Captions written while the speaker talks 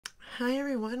Hi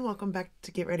everyone, welcome back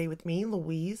to Get Ready with me,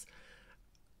 Louise.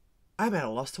 I'm at a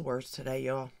loss of words today,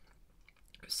 y'all.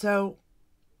 So,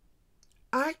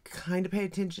 I kind of pay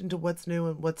attention to what's new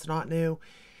and what's not new.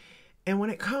 And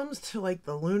when it comes to like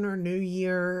the Lunar New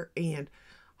Year and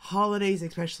holidays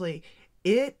especially,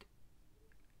 it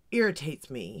irritates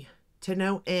me to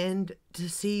no end to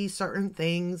see certain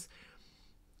things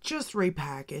just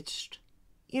repackaged.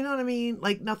 You know what I mean?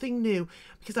 Like nothing new,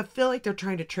 because I feel like they're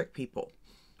trying to trick people.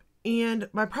 And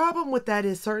my problem with that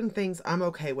is certain things I'm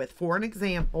okay with. For an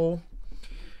example,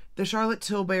 the Charlotte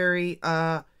Tilbury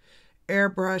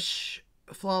airbrush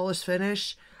flawless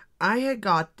finish. I had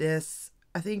got this,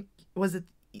 I think, was it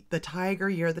the Tiger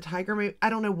year? The Tiger, maybe? I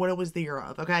don't know what it was the year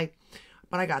of, okay?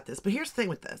 But I got this. But here's the thing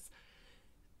with this.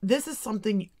 This is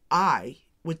something I,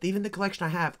 with even the collection I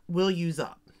have, will use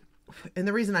up. And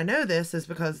the reason I know this is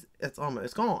because it's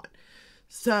almost gone.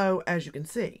 So, as you can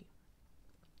see,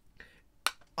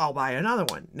 I'll buy another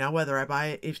one. Now, whether I buy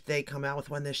it, if they come out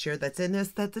with one this year that's in this,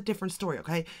 that's a different story,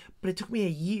 okay? But it took me a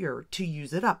year to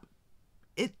use it up.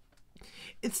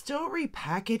 It's still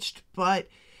repackaged, but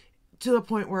to the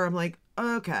point where I'm like,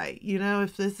 okay,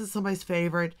 if this is somebody's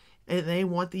favorite and they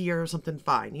want the year or something,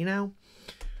 fine,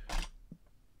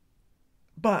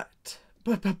 But,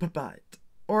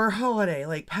 or a holiday,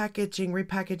 like packaging,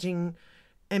 repackaging,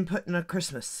 and putting a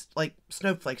Christmas, like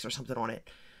snowflakes or something on it.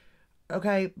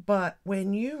 Okay, but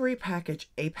when you repackage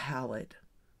a palette,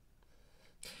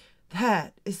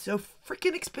 that is so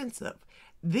freaking expensive.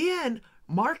 Then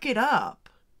mark it up,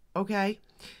 okay?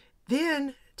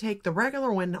 Then take the regular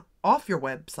one off your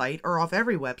website or off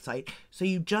every website, so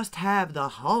you just have the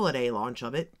holiday launch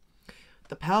of it.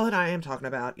 The palette I am talking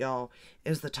about, y'all,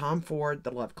 is the Tom Ford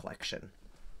The Love Collection.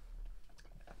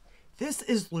 This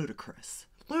is ludicrous.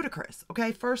 Ludicrous,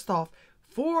 okay? First off,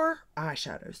 4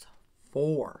 eyeshadows.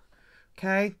 4.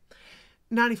 Okay?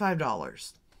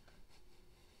 $95.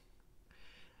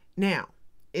 Now,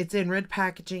 it's in red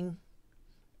packaging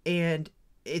and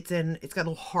it's got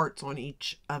little hearts on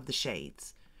each of the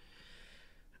shades.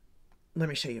 Let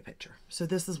me show you a picture. So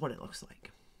this is what it looks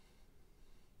like.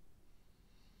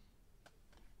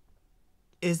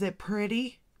 Is it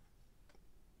pretty?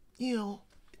 Yeah,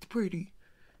 it's pretty.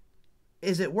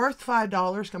 Is it worth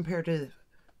 $5 compared to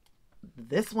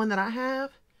this one that I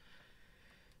have?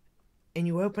 And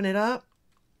you open it up,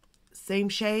 same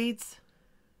shades.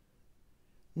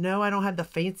 No, I don't have the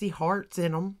fancy hearts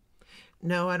in them.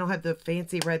 No, I don't have the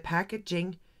fancy red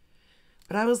packaging.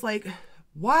 But I was like,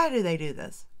 why do they do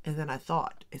this? And then I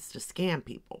thought, it's to scam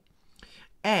people.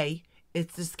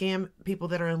 It's to scam people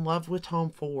that are in love with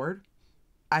Tom Ford.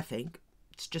 I think.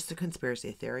 It's just a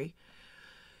conspiracy theory.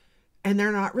 And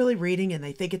they're not really reading and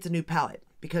they think it's a new palette,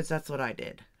 because that's what I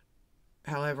did.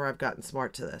 However, I've gotten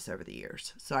smart to this over the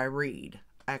years. So I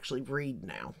actually read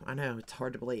now. I know it's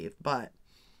hard to believe, but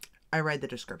I read the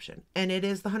description. And it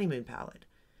is the Honeymoon palette.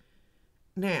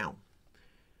 Now,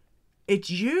 it's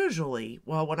usually,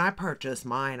 well, when I purchased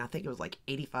mine, I think it was like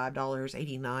 $85,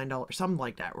 $89, something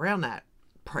like that, around that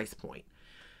price point.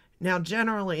 Now,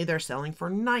 generally, they're selling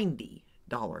for $90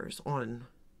 on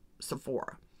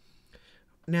Sephora.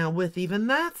 Now, with even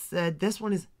that said, this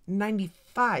one is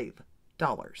 $95.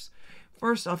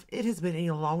 First off, it has been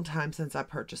a long time since I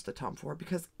purchased a Tom Ford,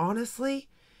 because honestly,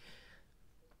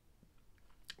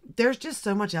 there's just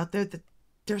so much out there that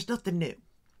there's nothing new.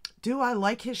 Do I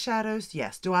like his shadows?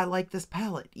 Yes. Do I like this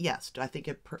palette? Yes. Do I think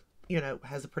it,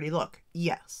 has a pretty look?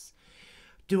 Yes.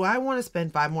 Do I want to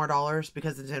spend $5 more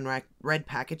because it's in red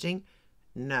packaging?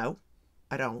 No,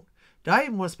 I don't. Do I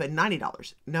even want to spend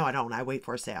 $90? No, I don't. I wait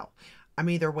for a sale.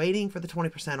 I'm either waiting for the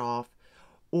 20% off,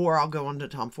 or I'll go onto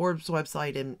Tom Ford's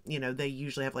website and, they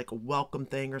usually have like a welcome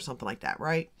thing or something like that,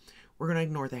 right? We're going to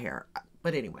ignore the hair.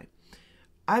 But anyway,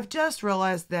 I've just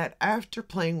realized that after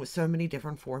playing with so many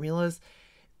different formulas,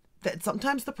 that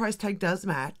sometimes the price tag does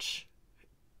match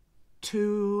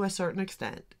to a certain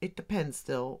extent. It depends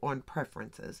still on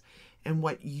preferences and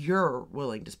what you're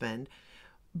willing to spend.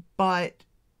 But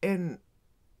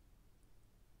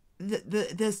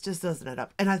this just doesn't add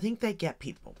up. And I think they get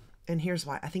people. And here's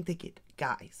why. I think they get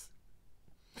guys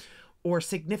or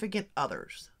significant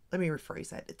others. Let me rephrase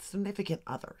that. It's significant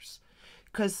others.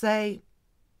 Because say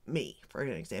me, for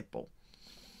an example.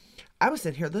 I was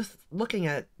sitting here looking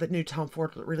at the new Tom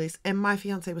Ford release, and my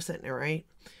fiance was sitting there, right?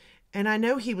 And I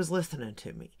know he was listening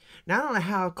to me. Now, I don't know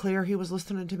how clear he was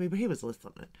listening to me, but he was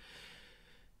listening.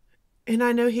 And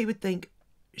I know he would think,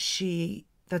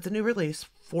 that's a new release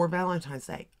for Valentine's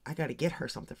Day. I got to get her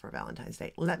something for Valentine's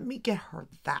Day. Let me get her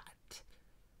that.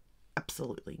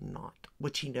 Absolutely not.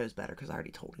 Which he knows better, because I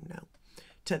already told him no.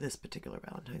 to this particular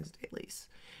Valentine's Day release.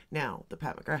 Now, the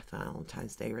Pat McGrath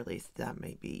Valentine's Day release, that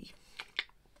may be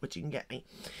what you can get me.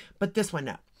 But this one,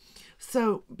 no.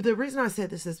 So, the reason I said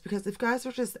this is because if guys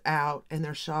are just out and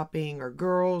they're shopping, or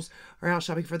girls are out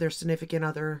shopping for their significant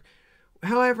other,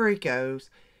 however it goes,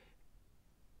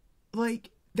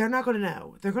 like, they're not going to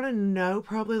know. They're going to know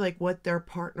probably, like, what their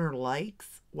partner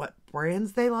likes, what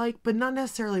brands they like, but not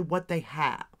necessarily what they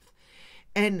have.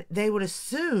 And they would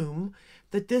assume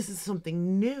that this is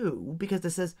something new because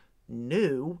it says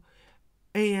new,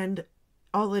 and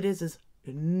all it is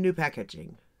new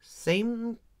packaging.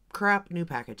 Same crap, new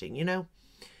packaging, you know?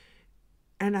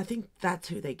 And I think that's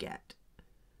who they get.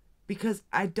 Because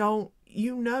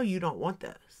you don't want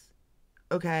this.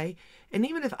 Okay? And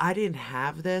even if I didn't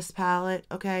have this palette,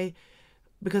 okay,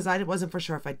 because I wasn't for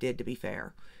sure if I did, to be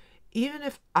fair. Even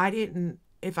if I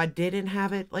didn't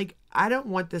have it, like, I don't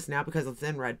want this now because it's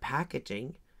in red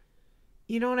packaging.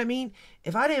 You know what I mean?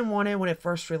 If I didn't want it when it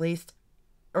first released,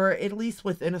 or at least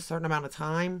within a certain amount of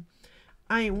time,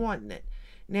 I ain't wanting it.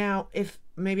 Now, if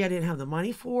maybe I didn't have the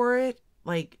money for it,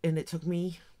 like, and it took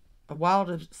me a while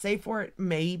to save for it,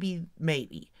 maybe.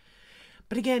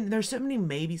 But again, there's so many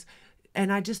maybes,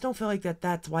 and I just don't feel like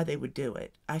that's why they would do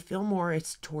it. I feel more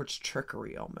it's towards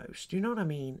trickery almost. You know what I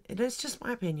mean? It is just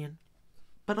my opinion.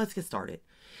 But let's get started.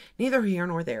 Neither here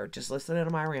nor there. Just listen to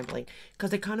my rambling,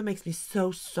 because it kind of makes me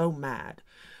so mad.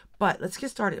 But let's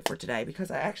get started for today,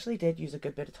 because I actually did use a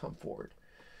good bit of Tom Ford.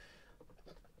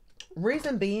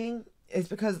 Reason being is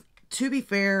because, to be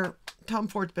fair, Tom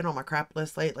Ford's been on my crap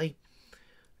list lately.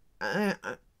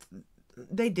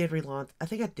 They did relaunch. I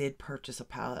think I did purchase a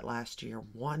palette last year.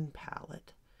 One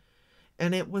palette.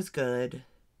 And it was good.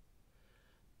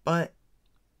 But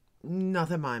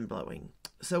nothing mind-blowing.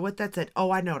 So with that said,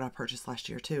 I know what I purchased last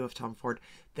year too of Tom Ford.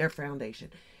 Their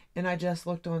foundation. And I just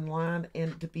looked online,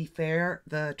 and to be fair,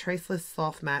 the Traceless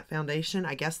Soft Matte Foundation,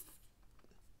 I guess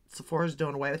Sephora's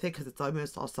doing away with it because it's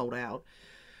almost all sold out.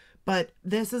 But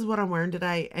this is what I'm wearing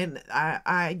today, and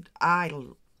I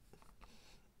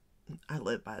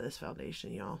live by this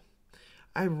foundation, y'all.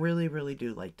 I really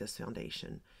do like this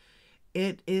foundation.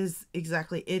 It is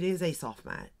a soft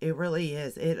matte. It really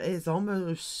is. It is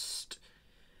almost,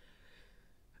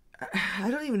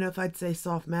 I don't even know if I'd say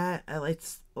soft matte.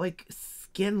 It's like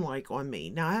skin-like on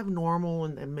me. Now, I have normal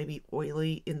and then maybe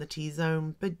oily in the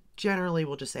T-zone, but generally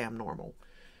we'll just say I'm normal.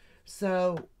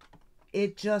 So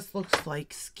it just looks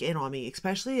like skin on me,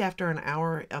 especially after an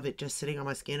hour of it just sitting on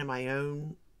my skin and my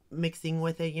own mixing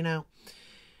with it, you know.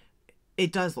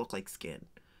 It does look like skin.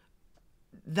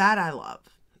 That I love.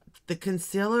 The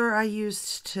concealer I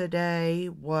used today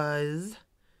was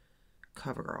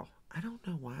CoverGirl. I don't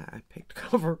know why I picked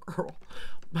CoverGirl,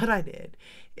 but I did.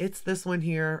 It's this one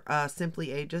here,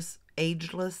 Simply Ageless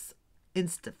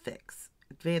Instafix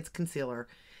Advanced Concealer.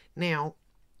 Now,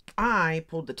 I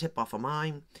pulled the tip off of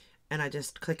mine, and I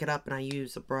just click it up, and I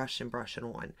use a brush and brush it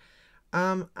on.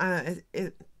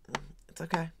 It's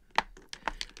okay.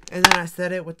 And then I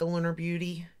set it with the Lunar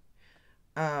Beauty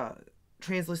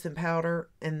translucent powder,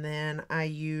 and then I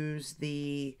use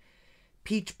the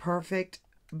Peach Perfect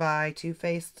by Too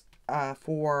Faced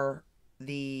for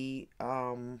the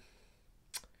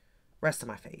rest of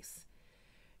my face.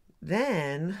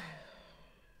 Then,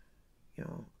 you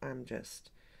know, I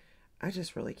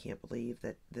just really can't believe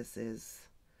that this is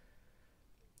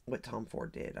what Tom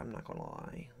Ford did. I'm not gonna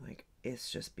lie. Like,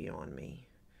 it's just beyond me.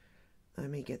 Let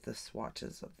me get the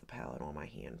swatches of the palette on my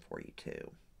hand for you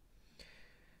too,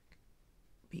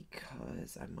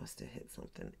 because I must have hit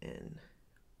something in.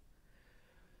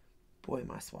 Boy,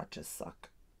 my swatches suck,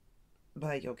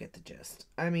 but you'll get the gist.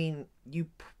 I mean,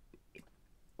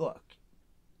 look,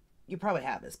 you probably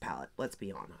have this palette, let's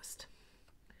be honest.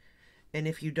 And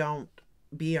if you don't,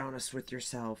 be honest with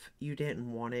yourself, you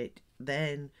didn't want it,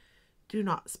 then do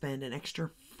not spend an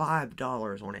extra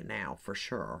 $5 on it now, for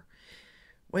sure.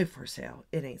 Wait for a sale.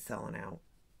 It ain't selling out.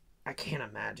 I can't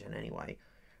imagine anyway.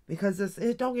 Because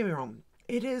don't get me wrong,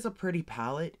 it is a pretty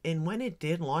palette, and when it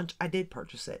did launch, I did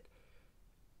purchase it.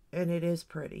 And it is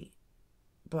pretty.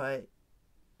 But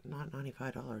not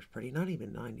 $95 pretty, not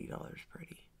even $90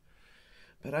 pretty.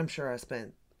 But I'm sure I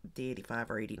spent the $85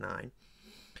 or $89.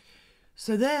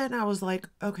 So then I was like,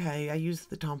 okay, I used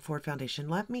the Tom Ford foundation.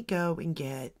 Let me go and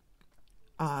get,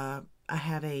 I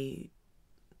have a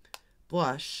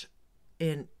blush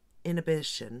in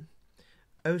Inhibition,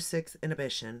 06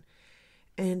 Inhibition.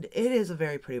 And it is a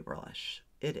very pretty blush.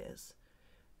 It is.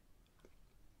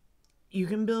 You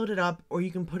can build it up, or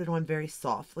you can put it on very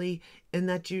softly. And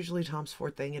that's usually Tom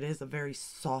Ford's thing. It is a very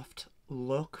soft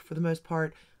look for the most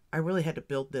part. I really had to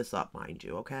build this up, mind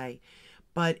you, okay?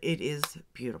 But it is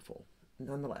beautiful,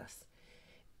 nonetheless.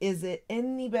 Is it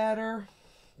any better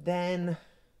than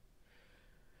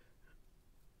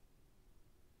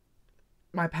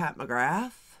my Pat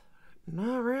McGrath?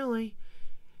 Not really.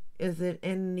 Is it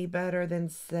any better than,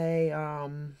 say,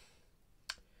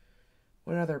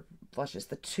 what other blushes?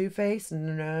 The Too Faced?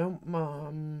 No.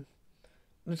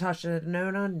 Natasha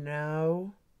Denona?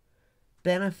 No.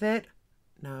 Benefit?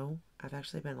 No. I've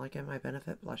actually been liking my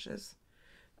Benefit blushes.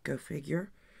 Go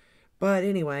figure. But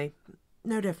anyway,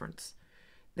 no difference.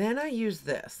 Then I use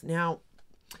this. Now,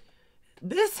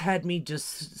 this had me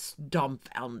just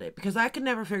dumbfounded because I could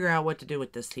never figure out what to do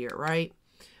with this here, right?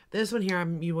 This one here,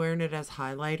 I'm wearing it as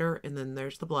highlighter, and then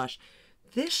there's the blush.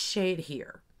 This shade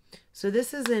here. So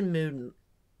this is in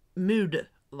Mood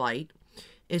Light.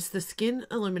 It's the Skin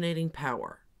Illuminating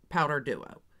Powder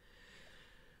Duo.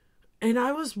 And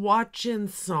I was watching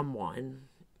someone,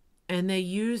 and they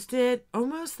used it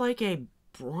almost like a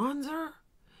bronzer.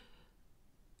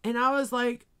 And I was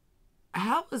like,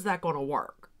 how is that going to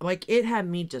work? Like, it had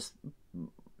me just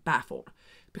baffled.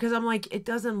 Because I'm like, it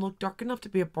doesn't look dark enough to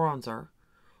be a bronzer.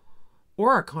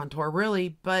 Or a contour,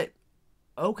 really. But,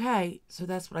 okay. So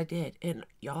that's what I did. And,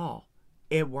 y'all,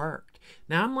 it worked.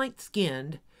 Now, I'm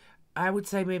light-skinned. I would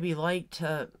say maybe light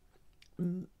to...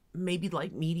 maybe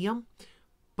light medium.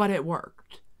 But it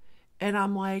worked. And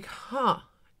I'm like, huh.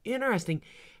 Interesting.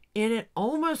 And it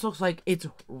almost looks like it's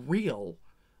real.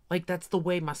 Like, that's the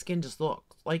way my skin just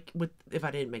looks. Like, if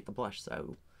I didn't make the blush,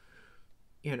 so,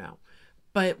 you know.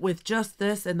 But with just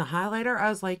this and the highlighter, I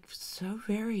was like, so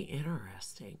very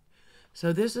interesting.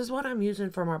 So this is what I'm using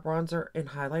for my bronzer and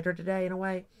highlighter today, in a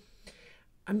way.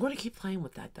 I'm going to keep playing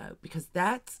with that, though, because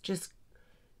that's just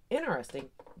interesting.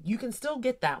 You can still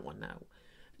get that one, though.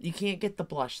 You can't get the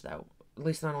blush, though. At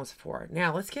least not on Sephora.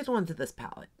 Now, let's get on to this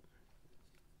palette.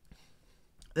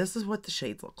 This is what the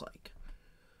shades look like.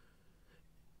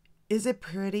 Is it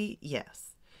pretty?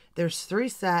 Yes. There's 3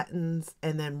 satins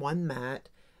and then 1 matte.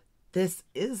 This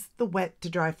is the wet to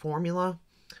dry formula.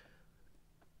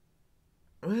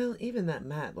 Well, even that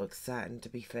matte looks satin, to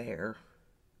be fair.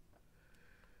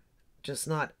 Just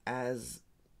not as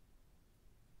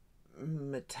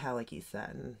metallic-y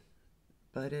satin.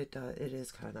 But it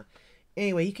is kind of...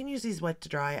 Anyway, you can use these wet to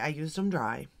dry. I used them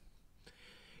dry.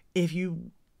 If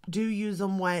you do use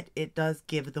them wet, it does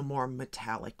give the more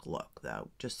metallic look, though,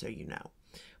 just so you know.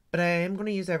 But I am going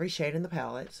to use every shade in the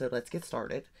palette, so let's get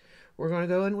started. We're going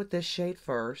to go in with this shade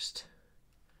first.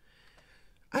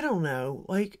 I don't know,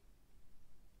 like,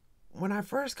 when I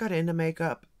first got into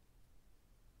makeup,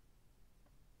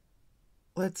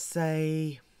 let's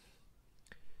say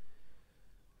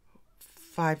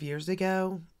 5 years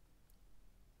ago,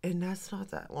 and that's not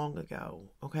that long ago,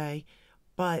 okay?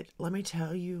 But let me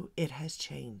tell you, it has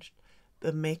changed.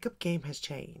 The makeup game has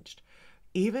changed.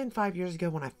 Even 5 years ago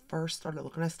when I first started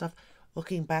looking at stuff,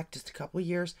 looking back just a couple of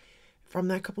years, from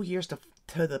that couple of years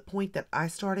to the point that I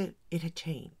started, it had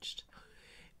changed.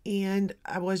 And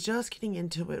I was just getting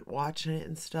into it, watching it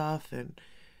and stuff, and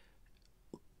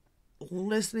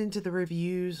listening to the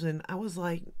reviews, and I was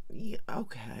like, yeah,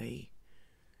 okay,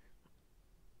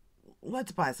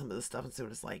 let's buy some of this stuff and see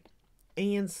what it's like.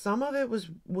 And some of it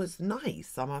was nice.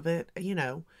 Some of it, you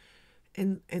know,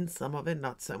 and some of it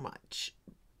not so much.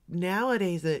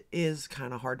 Nowadays, it is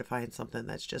kind of hard to find something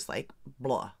that's just like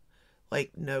blah,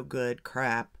 like no good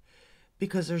crap,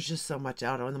 because there's just so much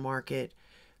out on the market.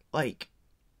 Like,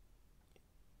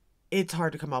 it's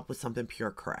hard to come up with something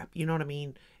pure crap. You know what I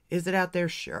mean? Is it out there?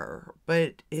 Sure.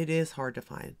 But it is hard to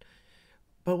find.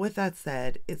 But with that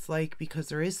said, it's like, because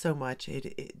there is so much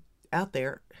it out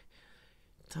there,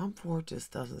 Tom Ford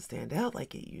just doesn't stand out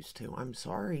like it used to. I'm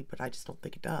sorry, but I just don't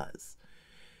think it does.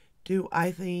 Do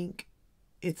I think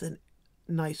it's a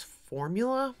nice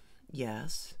formula?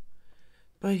 Yes.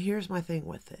 But here's my thing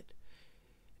with it.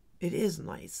 It is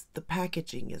nice. The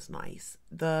packaging is nice.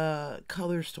 The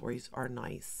color stories are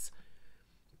nice.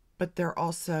 But they're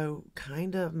also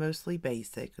kind of mostly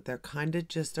basic. They're kind of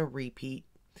just a repeat,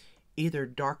 either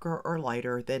darker or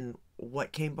lighter than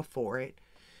what came before it.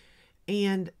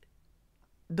 And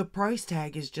the price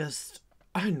tag is just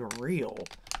unreal.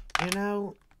 You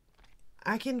know,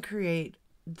 I can create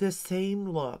the same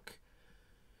look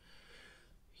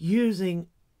using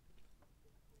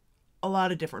a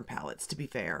lot of different palettes, to be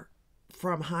fair.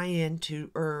 From high-end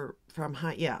to,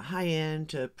 high-end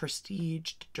to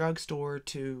prestige, to drugstore,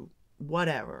 to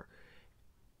whatever.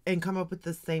 And come up with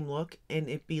the same look, and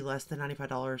it be less than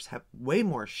 $95, have way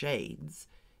more shades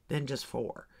than just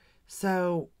 4.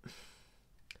 So,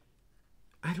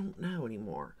 I don't know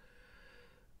anymore.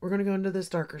 We're going to go into this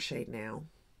darker shade now.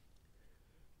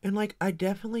 And, like, I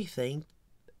definitely think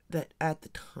that at the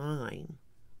time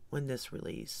when this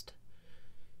released,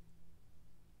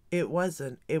 It was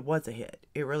a hit.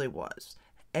 It really was.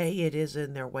 It is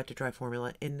in their wet to dry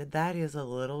formula, and that is a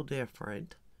little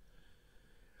different.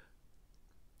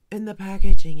 And the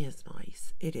packaging is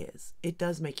nice. It is. It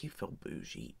does make you feel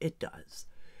bougie. It does.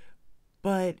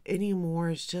 But anymore,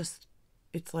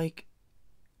 it's like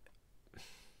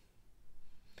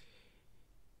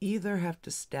either have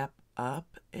to step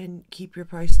up and keep your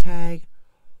price tag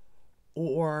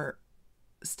or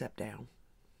step down.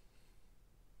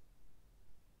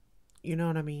 You know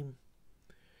what I mean?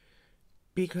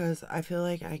 Because I feel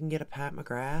like I can get a Pat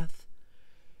McGrath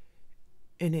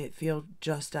and it feel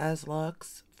just as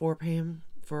luxe for Pam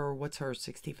for what's her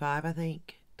 65, I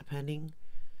think, depending.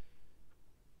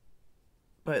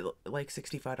 But like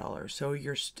 $65. So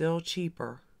you're still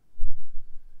cheaper.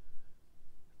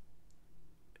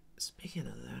 Speaking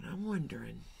of that, I'm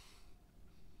wondering,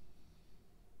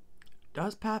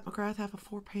 does Pat McGrath have a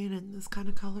 4-pan in this kind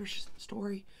of color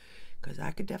story? Because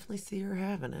I could definitely see her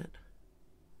having it.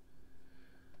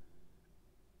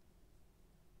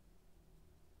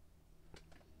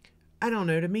 I don't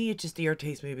know. To me, it just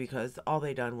irritates me because all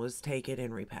they done was take it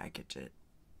and repackage it.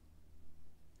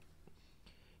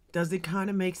 Does it kind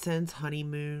of make sense?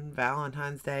 Honeymoon,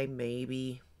 Valentine's Day,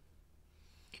 maybe.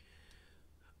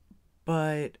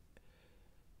 But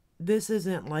this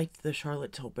isn't like the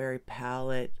Charlotte Tilbury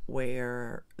palette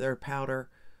where their powder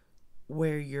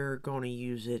where you're going to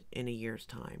use it in a year's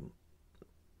time.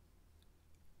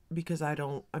 Because I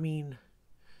mean,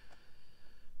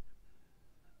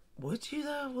 would you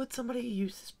though? Would somebody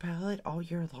use this palette all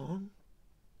year long?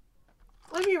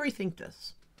 Let me rethink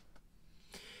this.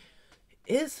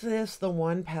 Is this the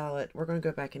one palette? We're going to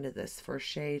go back into this first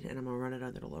shade and I'm going to run it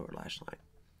under the lower lash line.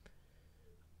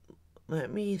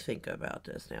 Let me think about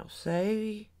this now.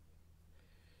 Say,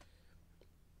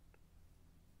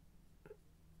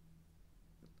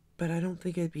 but I don't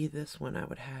think it'd be this one I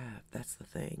would have. That's the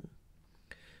thing.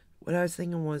 What I was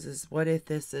thinking is what if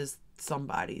this is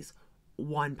somebody's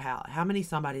one palette? How many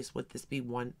somebody's would this be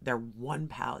their one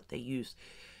palette they use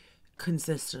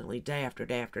consistently day after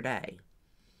day after day?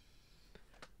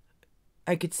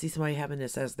 I could see somebody having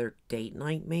this as their date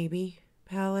night maybe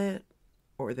palette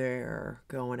or their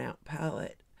going out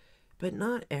palette, but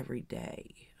not every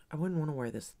day. I wouldn't want to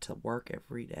wear this to work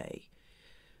every day.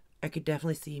 I could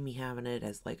definitely see me having it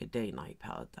as like a date night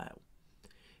palette though.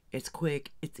 It's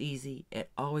quick, it's easy,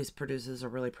 it always produces a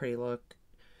really pretty look,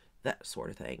 that sort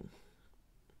of thing.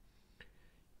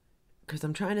 Because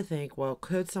I'm trying to think, well,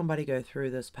 could somebody go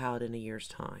through this palette in a year's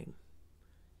time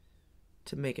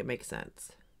to make it make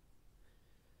sense?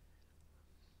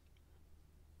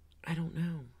 I don't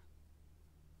know.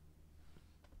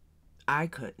 I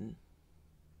couldn't.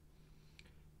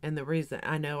 And the reason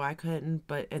I know I couldn't,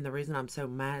 and the reason I'm so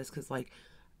mad is because, like,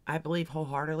 I believe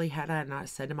wholeheartedly, had I not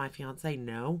said to my fiance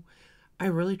no, I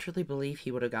really truly believe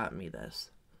he would have gotten me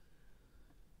this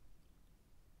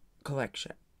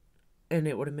collection. And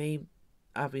it would have made,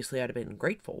 obviously, I'd have been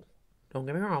grateful. Don't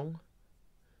get me wrong.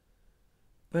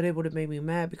 But it would have made me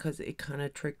mad because it kind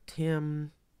of tricked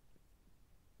him.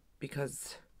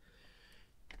 Because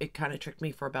it kind of tricked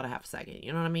me for about a half second.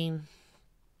 You know what I mean?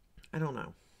 I don't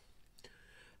know.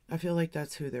 I feel like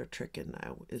that's who they're tricking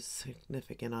now, is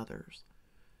significant others.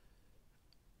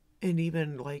 And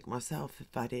even like myself,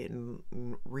 if I didn't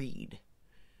read,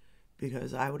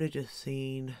 because I would have just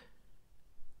seen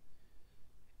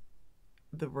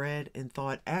the red and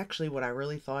thought, actually what I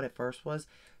really thought at first was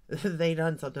they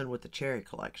done something with the cherry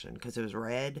collection because it was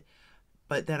red.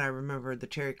 But then I remembered the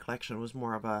cherry collection was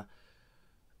more of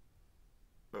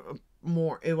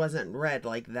it wasn't red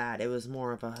like that. It was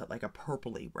more of like a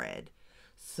purpley red.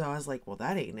 So I was like, well,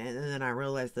 that ain't it. And then I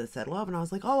realized that it said love, and I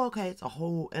was like, oh, okay, it's a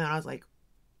whole, and I was like,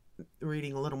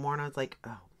 reading a little more, and I was like,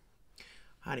 oh,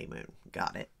 honeymoon,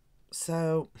 got it.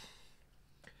 So,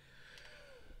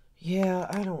 yeah,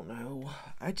 I don't know.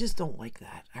 I just don't like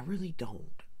that. I really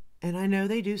don't. And I know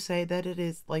they do say that it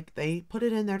is, like, they put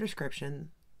it in their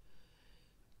description.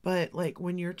 But, like,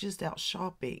 when you're just out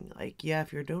shopping, like, yeah,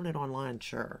 if you're doing it online,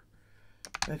 sure.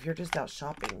 But if you're just out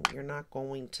shopping, you're not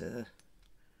going to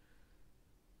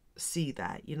see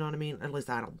that. You know what I mean? At least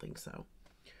I don't think so.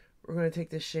 We're going to take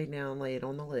this shade now and lay it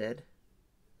on the lid.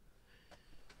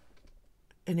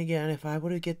 And again, if I were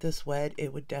to get this wet,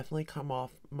 it would definitely come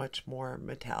off much more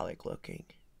metallic looking.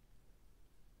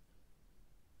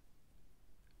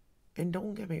 And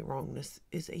don't get me wrong, this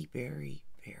is a very,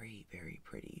 very, very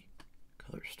pretty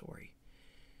color story.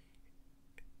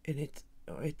 And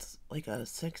it's like a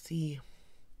sexy,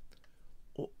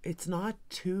 it's not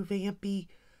too vampy,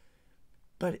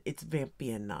 but it's vampy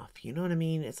enough. You know what I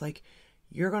mean? It's like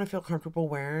You're going to feel comfortable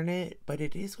wearing it, but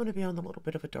it is going to be on the little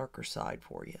bit of a darker side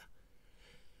for you.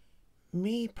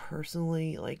 Me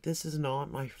personally, like, this is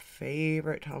not my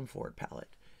favorite Tom Ford palette.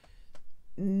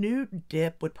 Nude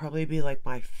Dip would probably be like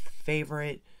my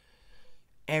favorite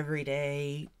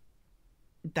everyday.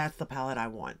 That's the palette I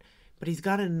want. But he's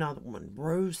got another one.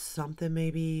 Rose something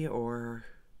maybe, or...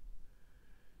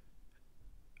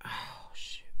 Oh,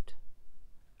 shoot.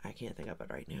 I can't think of it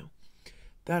right now.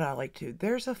 That I like too.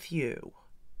 There's a few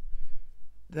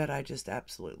that I just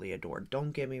absolutely adore.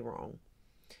 Don't get me wrong.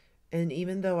 And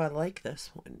even though I like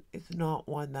this one, it's not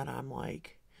one that I'm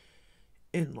like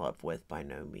in love with by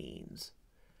no means.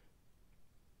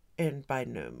 And by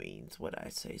no means would I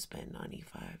say spend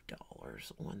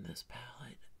 $95 on this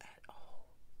palette at all.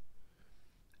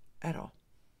 At all.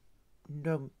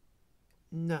 No.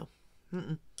 No.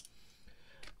 Mm-mm.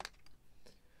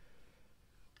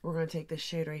 We're going to take this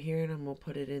shade right here and I'm going to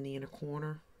put it in the inner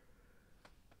corner.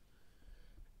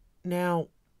 Now,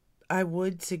 I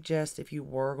would suggest if you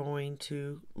were going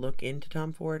to look into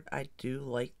Tom Ford, I do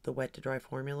like the wet to dry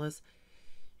formulas.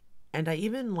 And I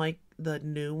even like the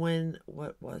new one.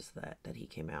 What was that he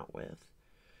came out with?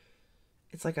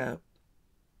 It's like a...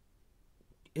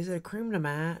 Is it a cream to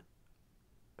matte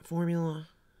formula?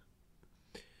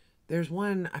 There's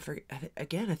one, I forget,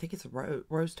 again, I think it's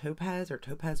Rose Topaz or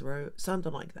Topaz Rose,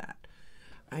 something like that.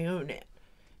 I own it.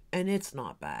 And it's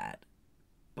not bad.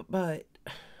 But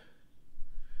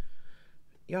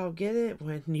y'all get it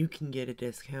when you can get a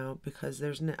discount, because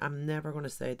I'm never going to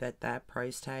say that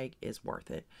price tag is worth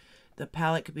it. The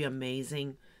palette could be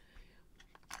amazing,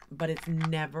 but it's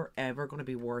never ever going to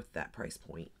be worth that price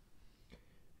point.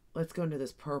 Let's go into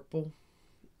this purple.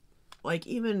 Like,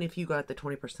 even if you got the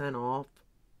 20% off,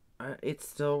 it's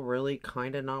still really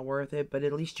kind of not worth it, but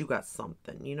at least you got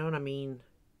something. You know what I mean?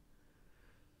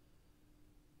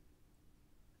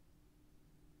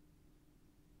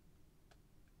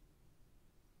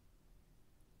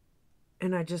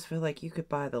 And I just feel like you could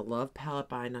buy the Love palette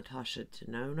by Natasha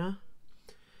Denona.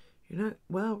 You know,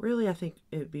 well, really, I think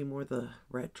it would be more the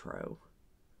retro.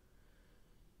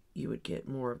 You would get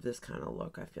more of this kind of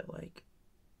look, I feel like.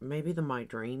 Maybe the My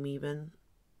Dream, even.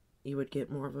 You would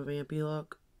get more of a vampy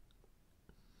look.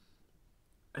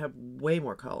 Have way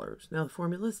more colors. Now, the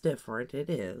formula's different. It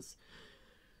is.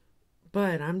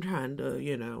 But I'm trying to,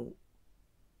 you know,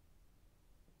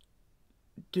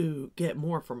 get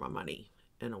more for my money,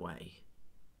 in a way.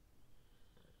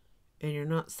 And you're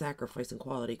not sacrificing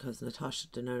quality, because Natasha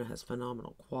Denona has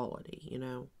phenomenal quality, you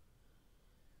know?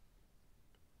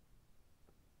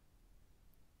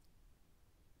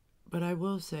 But I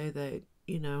will say that,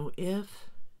 you know,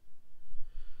 if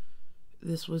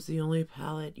this was the only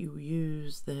palette you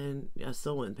use, then I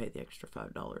still wouldn't pay the extra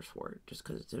 $5 for it, just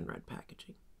because it's in red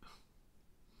packaging.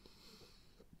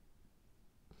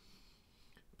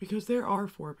 Because there are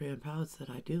 4-pan palettes that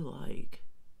I do like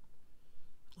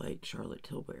Charlotte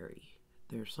Tilbury.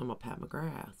 There's some of Pat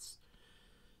McGrath's.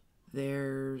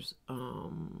 There's, I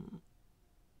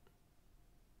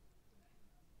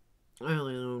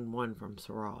only own one from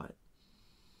Surratt.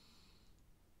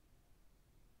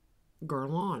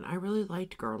 Guerlain. I really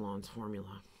liked Guerlain's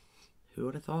formula. Who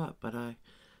would have thought? But I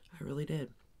really did.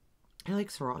 I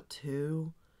like Surratt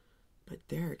too, but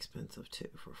they're expensive too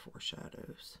for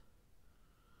foreshadows.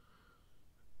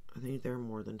 I think they're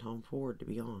more than Tom Ford, to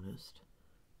be honest.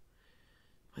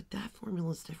 But that formula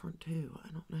is different too. I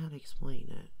don't know how to explain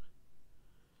it.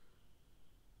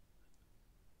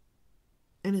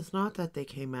 And it's not that they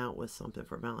came out with something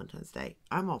for Valentine's Day.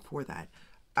 I'm all for that.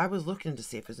 I was looking to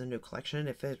see if it was a new collection,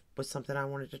 if it was something I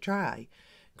wanted to try.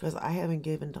 Because I haven't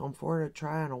given Tom Ford a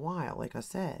try in a while, like I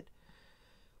said.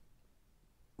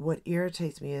 What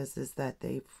irritates me is that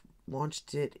they've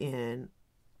launched it in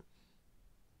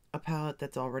a palette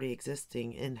that's already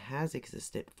existing and has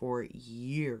existed for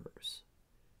years.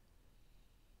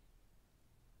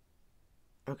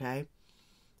 Okay?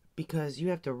 Because you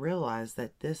have to realize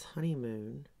that this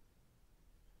Honeymoon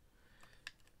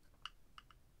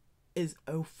is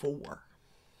 04.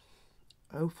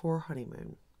 04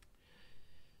 Honeymoon.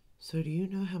 So do you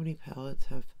know how many palettes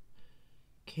have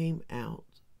came out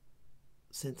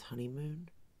since Honeymoon?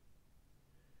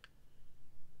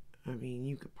 I mean,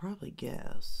 you could probably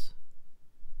guess.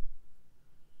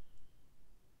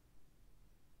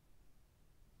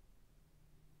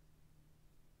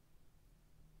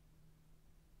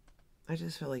 I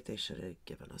just feel like they should have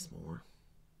given us more.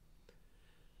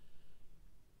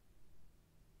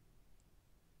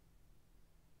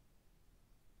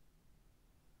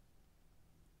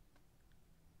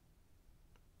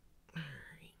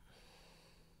 Alright.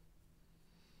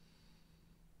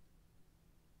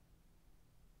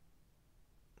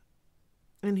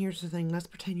 And here's the thing, let's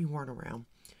pretend you weren't around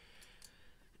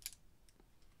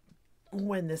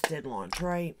when this did launch,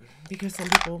 right? Because some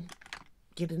people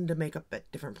get into makeup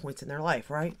at different points in their life,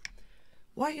 right?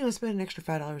 Why are you going to spend an extra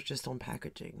 $5 just on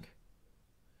packaging?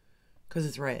 Because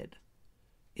it's red.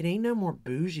 It ain't no more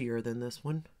bougier than this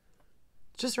one.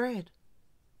 It's just red.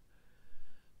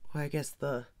 Well, I guess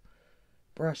the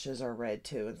brushes are red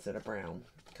too instead of brown.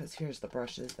 Because here's the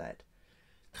brushes that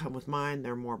come with mine.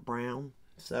 They're more brown.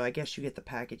 So I guess you get the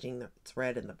packaging that's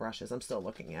red and the brushes. I'm still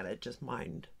looking at it. Just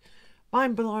mind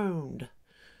blown.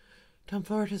 Tom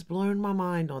Ford has blown my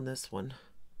mind on this one.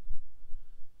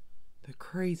 The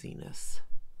craziness.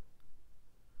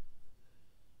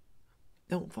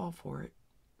 Don't fall for it.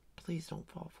 Please don't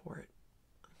fall for it.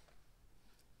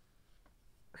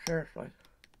 Seriously.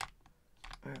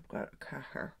 I've got a cat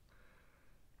hair.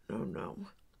 No.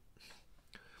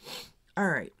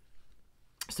 Alright.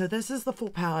 So this is the full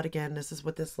palette again. This is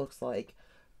what this looks like.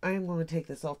 I am going to take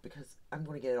this off because I'm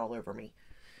going to get it all over me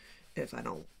if I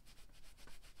don't.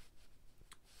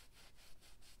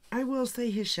 I will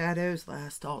say his shadows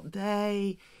last all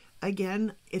day.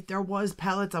 Again, if there was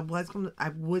palettes, I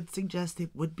would suggest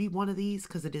it would be one of these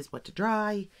because it is wet to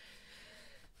dry.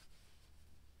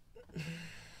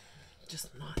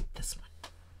 Just not this one.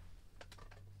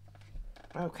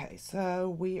 Okay, so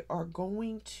we are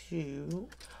going to,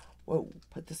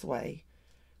 put this away.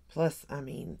 Plus, I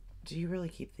mean, do you really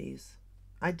keep these?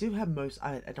 I do have most,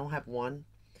 I don't have one.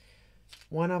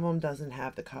 One of them doesn't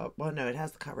have the cover. Well, no, it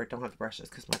has the cover. It don't have the brushes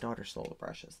because my daughter stole the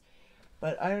brushes.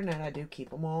 But other than that, I do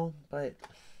keep them all. But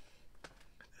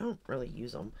I don't really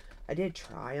use them. I did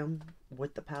try them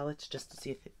with the palettes just to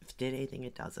see if it did anything.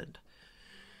 It doesn't.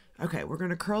 Okay, we're going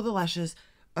to curl the lashes.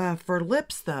 For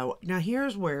lips, though, now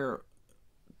here's where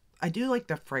I do like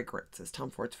the fragrances,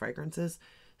 Tom Ford's fragrances.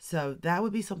 So that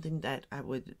would be something that I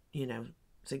would,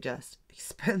 suggest.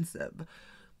 Expensive.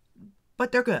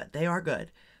 But they're good. They are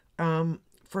good.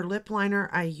 For lip liner,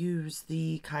 I use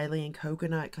the Kylie and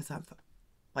Coconut because I'm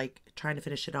trying to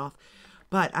finish it off.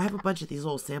 But I have a bunch of these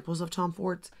little samples of Tom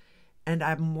Ford's, and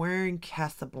I'm wearing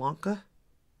Casablanca.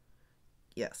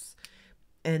 Yes.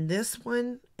 And this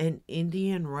one and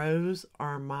Indian Rose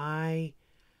are my,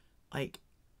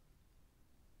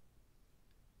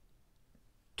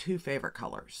 two favorite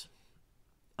colors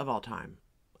of all time.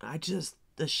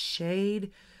 The shade,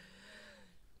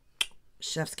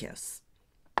 Chef's Kiss.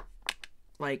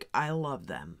 I love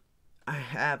them. I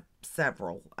have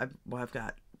several. I've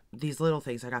got these little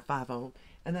things. I got 5 of them.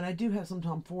 And then I do have some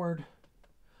Tom Ford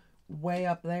way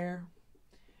up there.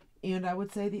 And I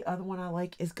would say the other one I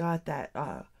like is got that,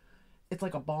 it's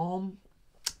like a balm.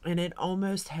 And it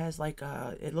almost has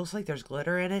it looks like there's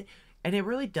glitter in it. And it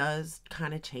really does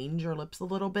kind of change your lips a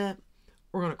little bit.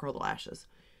 We're going to curl the lashes.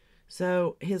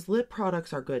 So his lip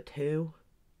products are good too.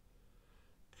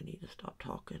 I need to stop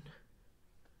talking.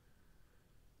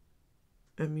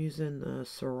 I'm using the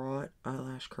Surratt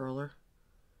eyelash curler.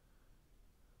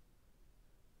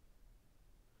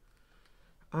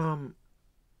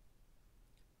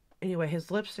 Anyway, his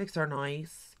lipsticks are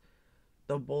nice.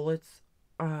 The bullets,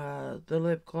 the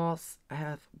lip gloss, I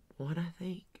have one, I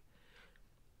think.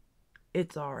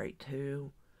 It's alright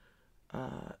too.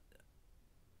 I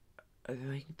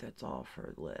think that's all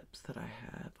for lips that I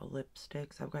have.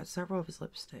 Lipsticks. I've got several of his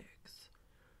lipsticks.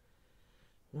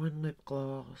 One lip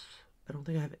gloss. I don't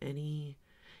think I have any.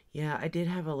 Yeah, I did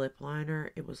have a lip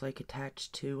liner. It was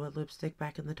attached to a lipstick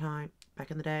back in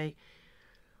the day.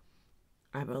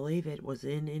 I believe it was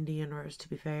in Indian Rose, to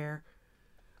be fair.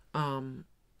 And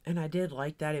I did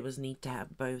like that. It was neat to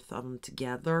have both of them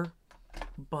together.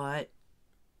 But,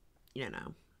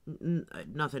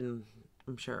 nothing,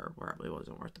 I'm sure, probably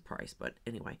wasn't worth the price. But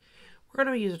anyway, we're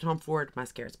going to use a Tom Ford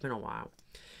mascara. It's been a while.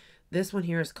 This one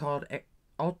here is called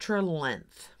Ultra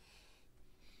Length.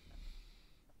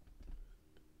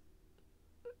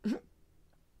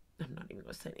 I'm not even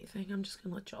going to say anything. I'm just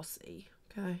going to let y'all see.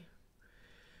 Okay?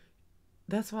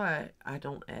 That's why I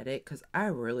don't edit, because I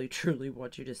really, truly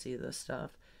want you to see this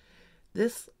stuff.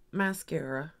 This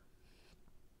mascara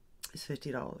is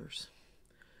 $50.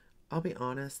 I'll be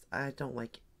honest, I don't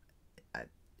like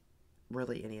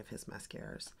really any of his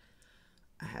mascaras.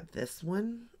 I have this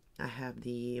one. I have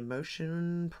the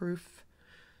Emotion Proof.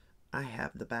 I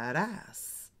have the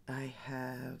Badass. I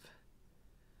have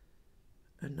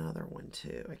another one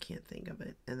too. I can't think of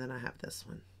it. And then I have this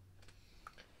one.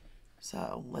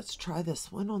 So let's try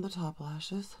this one on the top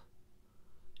lashes.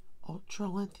 Ultra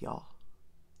Length, y'all.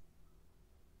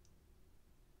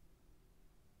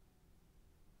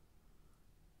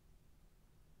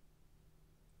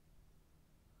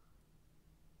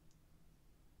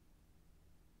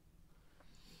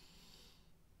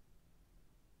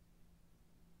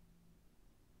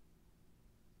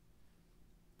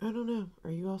 I don't know.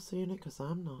 Are you all seeing it? Because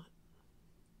I'm not.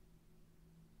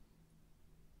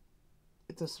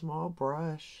 It's a small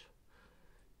brush.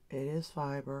 It is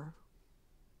fiber.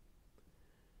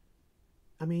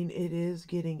 I mean, it is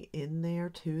getting in there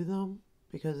to them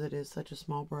because it is such a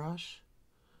small brush.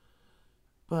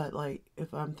 But, like,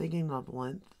 if I'm thinking of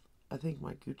length, I think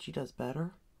my Gucci does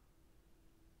better.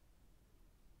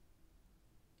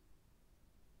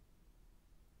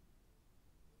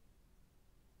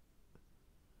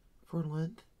 For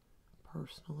length,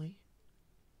 personally.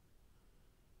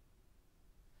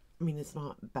 I mean, it's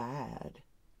not bad,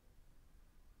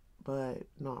 but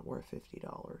not worth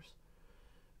 $50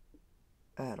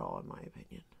 at all, in my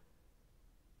opinion.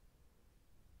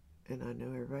 And I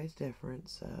know everybody's different,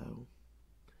 so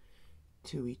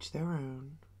to each their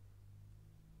own.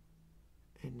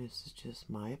 And this is just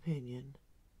my opinion.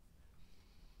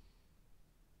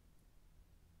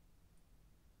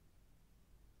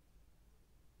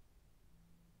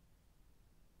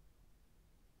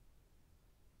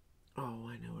 Oh,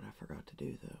 I know what I forgot to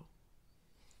do, though.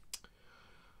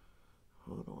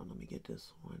 Hold on, let me get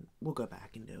this one. We'll go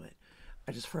back and do it.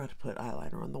 I just forgot to put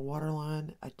eyeliner on the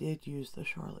waterline. I did use the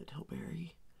Charlotte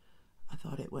Tilbury. I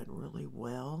thought it went really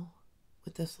well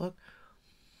with this look.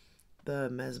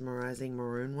 The Mesmerizing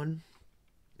Maroon one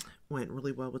went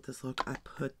really well with this look. I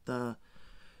put the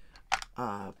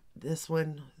this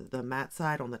one, the matte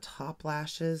side, on the top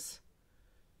lashes,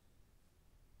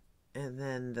 and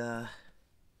then the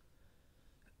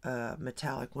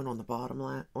metallic one on the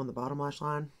bottom lash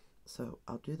line. So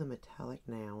I'll do the metallic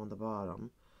now on the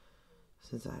bottom,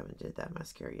 since I haven't did that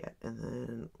mascara yet. And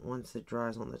then once it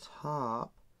dries on the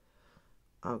top,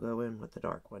 I'll go in with the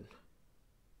dark one,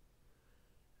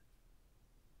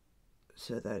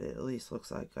 so that it at least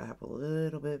looks like I have a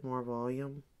little bit more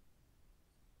volume,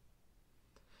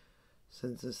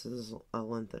 since this is a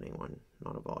lengthening one,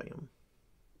 not a volume.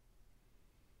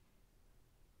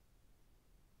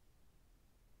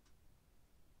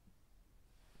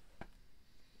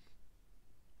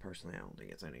 Personally, I don't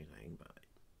think it's anything, but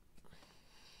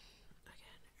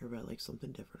again, everybody likes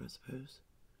something different, I suppose.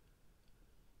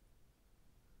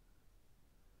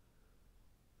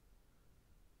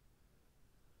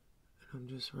 And I'm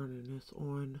just running this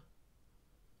on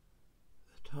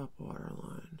the top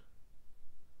waterline.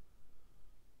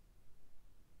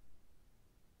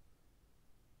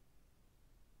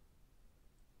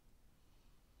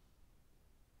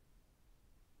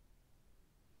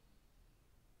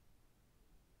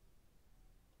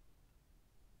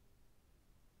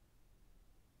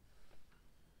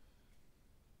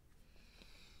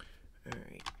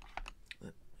 Alright,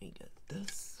 let me get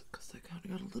this, because I kind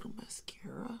of got a little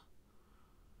mascara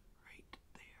right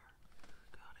there.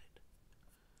 Got it.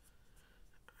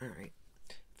 Alright,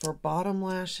 for bottom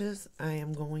lashes, I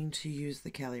am going to use the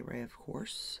Cali Ray, of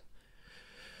course.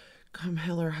 Come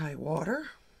hell or high water.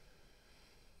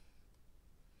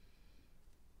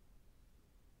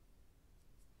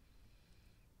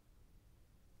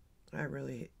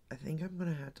 I think I'm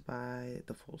going to have to buy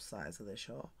the full size of this,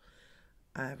 y'all.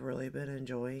 I've really been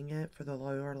enjoying it for the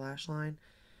lower lash line.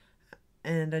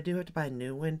 And I do have to buy a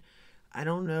new one. I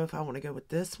don't know if I want to go with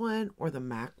this one or the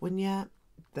MAC one yet.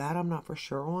 That I'm not for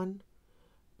sure on.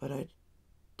 But I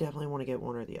definitely want to get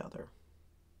one or the other.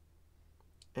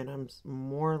 And I'm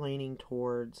more leaning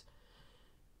towards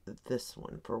this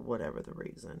one for whatever the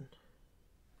reason.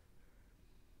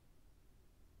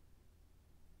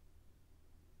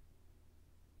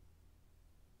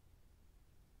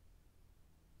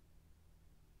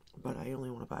 But I only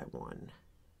want to buy one.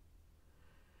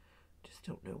 Just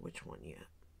don't know which one yet.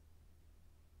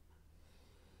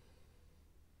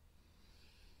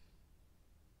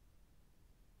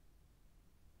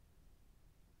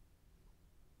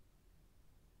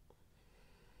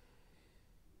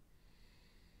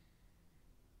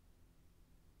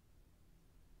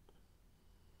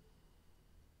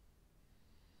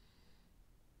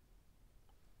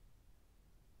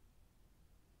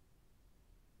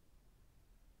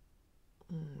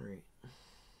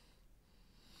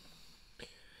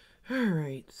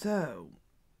 Alright, so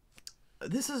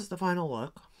this is the final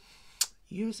look.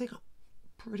 Using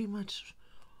pretty much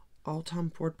all Tom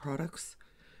Ford products.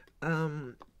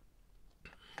 I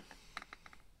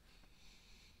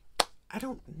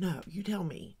don't know. You tell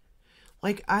me.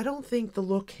 Like, I don't think the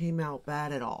look came out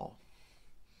bad at all.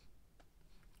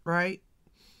 Right?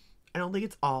 I don't think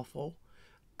it's awful.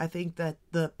 I think that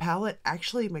the palette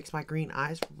actually makes my green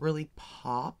eyes really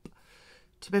pop,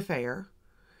 to be fair.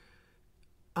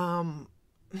 I'm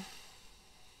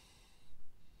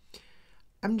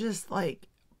just like,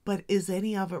 but is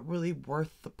any of it really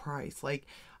worth the price? Like,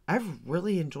 I've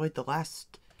really enjoyed the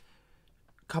last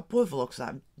couple of looks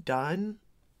I've done,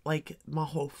 like my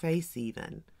whole face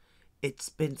even, it's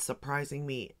been surprising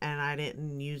me. And I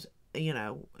didn't use,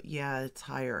 yeah, it's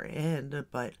higher end,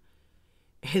 but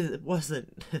it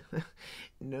wasn't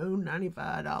no $95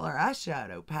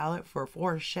 eyeshadow palette for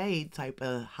 4 shade type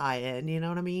of high end, you know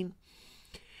what I mean?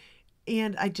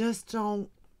 And I don't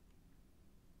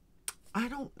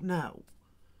know.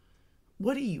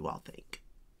 What do you all think?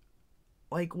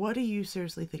 Like, what do you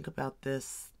seriously think about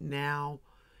this now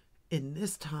in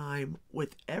this time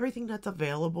with everything that's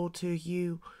available to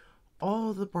you,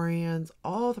 all the brands,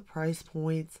 all the price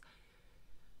points?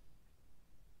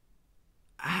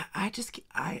 I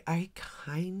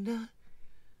kind of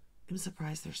am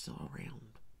surprised they're still around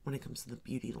when it comes to the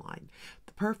beauty line.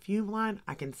 The perfume line,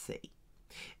 I can see.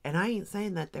 And I ain't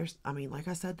saying that like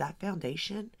I said, that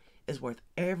foundation is worth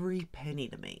every penny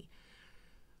to me.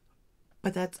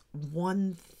 But that's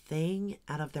one thing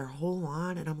out of their whole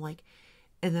line. And I'm like,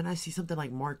 and then I see something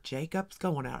like Marc Jacobs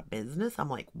going out of business. I'm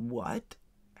like, what?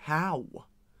 How?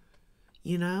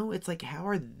 It's like, how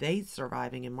are they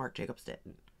surviving and Marc Jacobs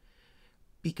didn't?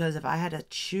 Because if I had to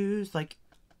choose like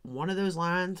one of those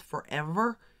lines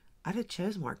forever, I'd have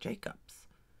chose Marc Jacobs.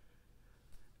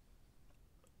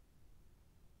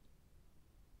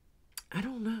 I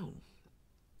don't know.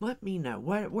 Let me know.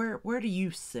 Where do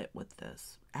you sit with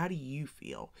this? How do you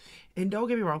feel? And don't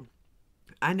get me wrong.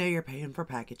 I know you're paying for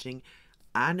packaging.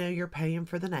 I know you're paying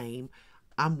for the name.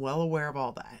 I'm well aware of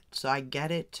all that. So I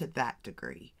get it to that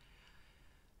degree.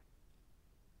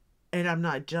 And I'm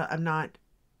not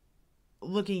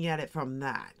looking at it from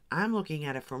that. I'm looking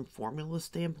at it from formula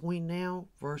standpoint now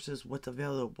versus what's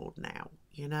available now.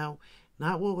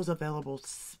 Not what was available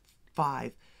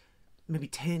 5, maybe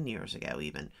 10 years ago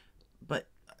even. But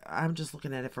I'm just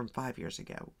looking at it from 5 years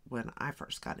ago when I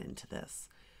first got into this.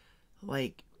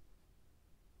 Like,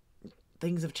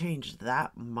 things have changed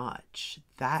that much,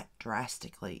 that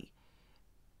drastically.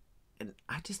 And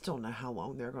I just don't know how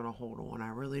long they're going to hold on. I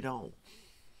really don't.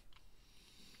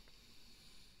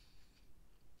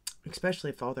 Especially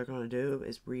if all they're going to do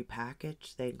is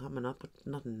repackage. They ain't coming up with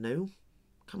nothing new.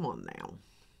 Come on now.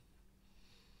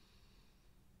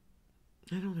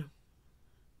 I don't know.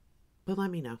 But let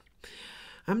me know.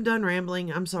 I'm done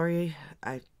rambling. I'm sorry.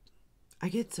 I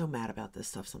get so mad about this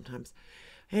stuff sometimes.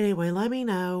 Anyway, let me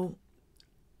know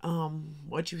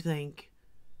what you think.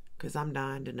 Because I'm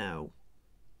dying to know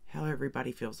how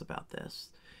everybody feels about this.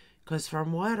 Because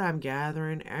from what I'm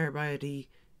gathering, everybody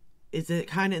is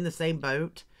kind of in the same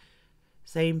boat.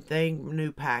 Same thing,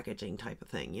 new packaging type of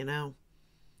thing,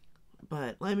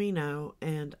 But let me know.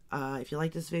 And if you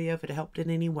like this video, if it helped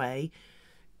in any way,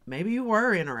 maybe you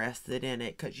were interested in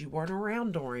it because you weren't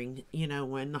around during,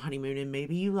 when the honeymoon, and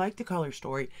maybe you like the color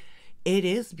story. It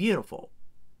is beautiful.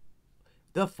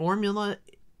 The formula,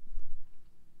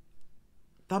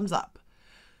 thumbs up.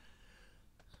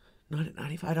 Not at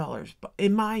 $95, but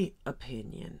in my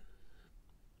opinion.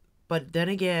 But then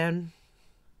again,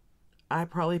 I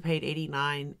probably paid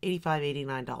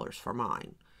 $89 for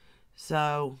mine.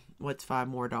 So what's $5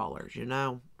 more, or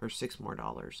 $6 more?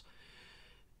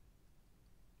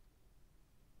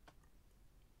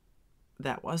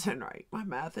 That wasn't right. My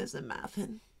math isn't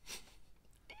mathing.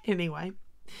 Anyway,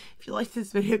 if you like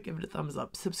this video, give it a thumbs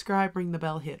up. Subscribe, ring the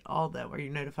bell, hit all that where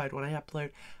you're notified when I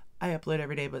upload. I upload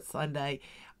every day but Sunday.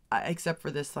 Except for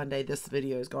this Sunday. This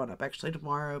video is going up actually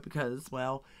tomorrow because,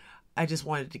 well, I just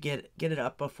wanted to get it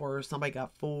up before somebody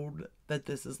got fooled that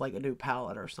this is like a new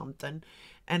palette or something.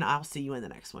 And I'll see you in the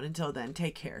next one. Until then,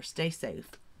 take care. Stay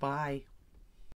safe. Bye.